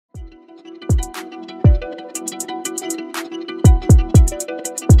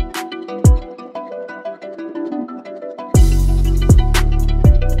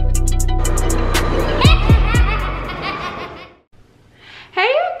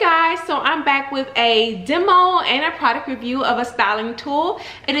guys, so I'm back with a demo and a product review of a styling tool.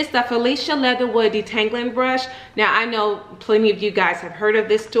 It is the Felicia Leatherwood Detangling Brush. Now I know plenty of you guys have heard of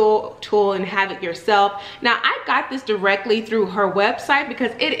this tool and have it yourself. Now I got this directly through her website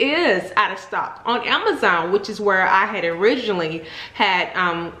because it is out of stock on Amazon, which is where I had originally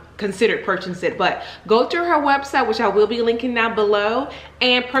had considered purchasing it. But go to her website, which I will be linking down below,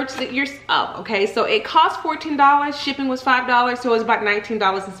 and purchase it yourself. Okay, so it cost $14, shipping was $5, so it was about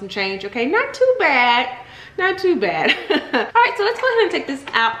 $19 and some change. Okay, not too bad, not too bad. All right, so let's go ahead and take this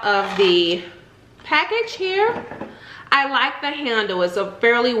out of the package here. I like the handle. It's a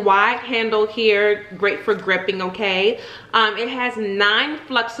fairly wide handle here, great for gripping, okay? It has 9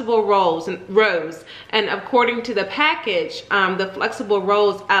 flexible rows, and according to the package, the flexible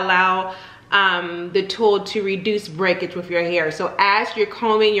rows allow the tool to reduce breakage with your hair. So as you're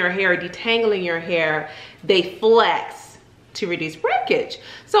combing your hair, detangling your hair, they flex to reduce breakage.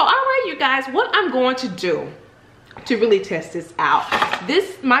 So all right, you guys, what I'm going to do to really test this out.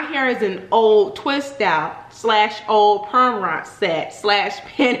 My hair is an old twist out / old perm rod set /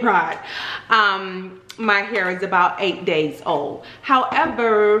 pin rod. My hair is about 8 days old.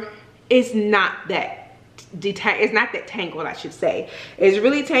 However, it's not that tangled, I should say. It's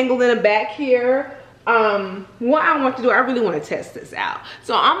really tangled in the back here. What I want to do, I really want to test this out.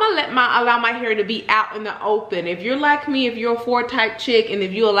 So I'm gonna allow my hair to be out in the open. If you're like me, if you're a 4 type chick, and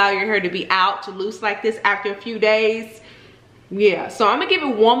if you allow your hair to be out to loose like this after a few days, yeah. So I'm gonna give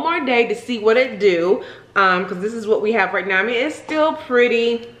it one more day to see what it do, because this is what we have right now. I mean, it's still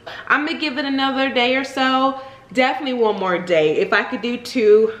pretty. I'm gonna give it another day or so. Definitely one more day. If I could do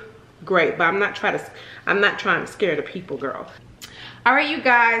 2, great. But I'm not trying to scare the people, girl. All right, you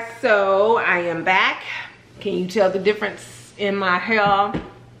guys, so I am back. Can you tell the difference in my hair?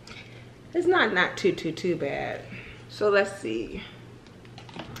 It's not too bad. So let's see.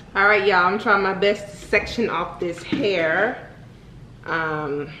 All right, y'all, I'm trying my best to section off this hair.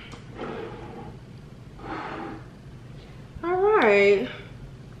 All right.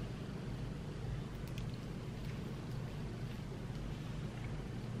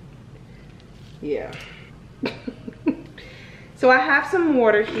 Yeah. So I have some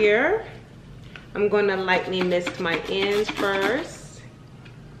water here. I'm gonna lightly mist my ends first.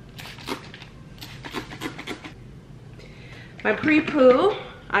 My pre-poo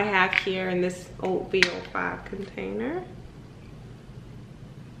I have here in this old VO5 container.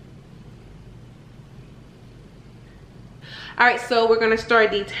 All right, so we're gonna start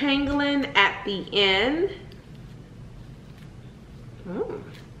detangling at the end. Oh.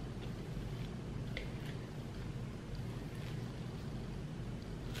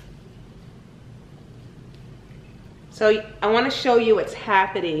 So I want to show you what's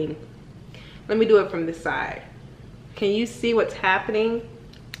happening. Let me do it from this side. Can you see what's happening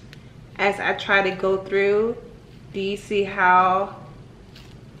as I try to go through? Do you see how?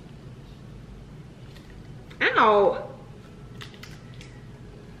 Ow!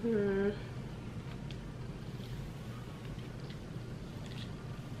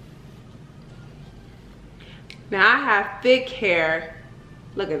 Now I have thick hair.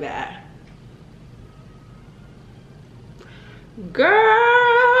 Look at that. Girl!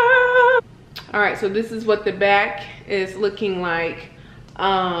 All right, so this is what the back is looking like.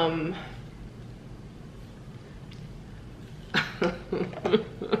 Sorry,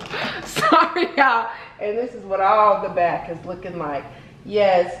 y'all. And this is what all the back is looking like.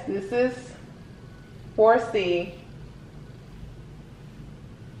 Yes, this is 4C.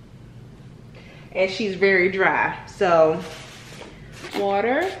 And she's very dry. So,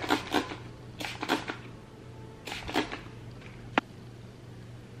 water.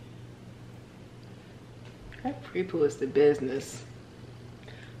 That pre-poo is the business.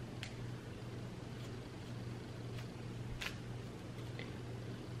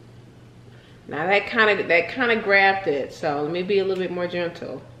 Now that kind of grabbed it, so let me be a little bit more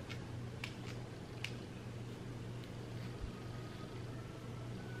gentle.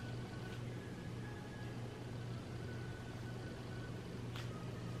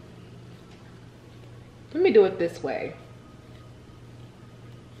 Let me do it this way.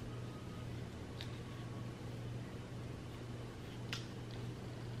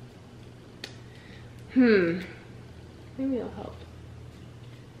 Maybe it'll help.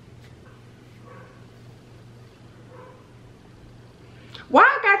 Why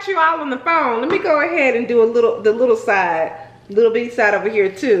I got you all on the phone? Let me go ahead and do the little bitty side over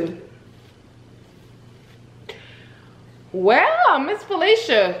here too. Well, Miss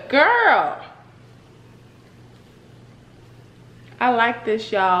Felicia, girl. I like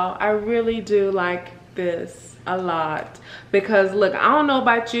this, y'all. I really do like this a lot because look, I don't know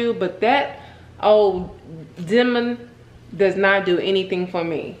about you, but that old Demon does not do anything for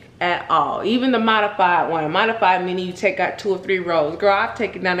me at all. Even the modified one, modified meaning you take out 2 or 3 rows. Girl, I've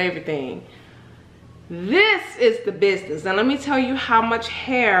taken down everything. This is the business. Now let me tell you how much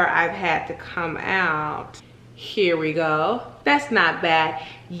hair I've had to come out. Here we go. That's not bad.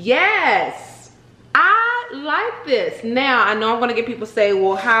 Yes, I like this. Now I know I'm gonna get people say,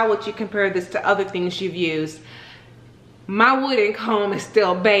 well, how would you compare this to other things you've used? My wooden comb is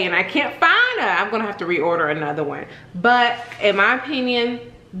still bae and I can't find it. I'm gonna have to reorder another one. But in my opinion,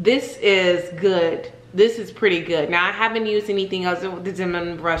 this is good. This is pretty good. Now I haven't used anything else with the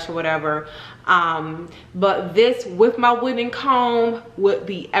Demon brush or whatever, but this with my wooden comb would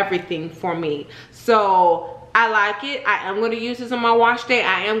be everything for me. So I like it. I am going to use this on my wash day.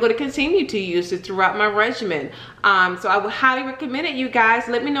 I am going to continue to use it throughout my regimen. So I would highly recommend it, you guys.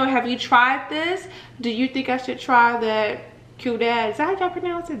 Let me know, have you tried this? Do you think I should try that Q-Dad? Is that how you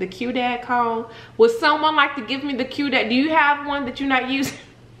pronounce it? The Q-Dad comb? Would someone like to give me the Q-Dad? Do you have one that you're not using?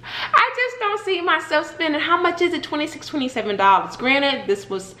 I just don't see myself spending, how much is it? $26, $27. Granted, this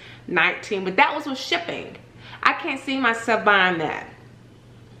was $19, but that was with shipping. I can't see myself buying that.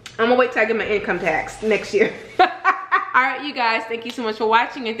 I'm gonna wait till I get my income tax next year. All right, you guys, thank you so much for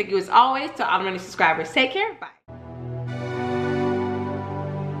watching, and thank you as always to all my new subscribers. Take care, bye.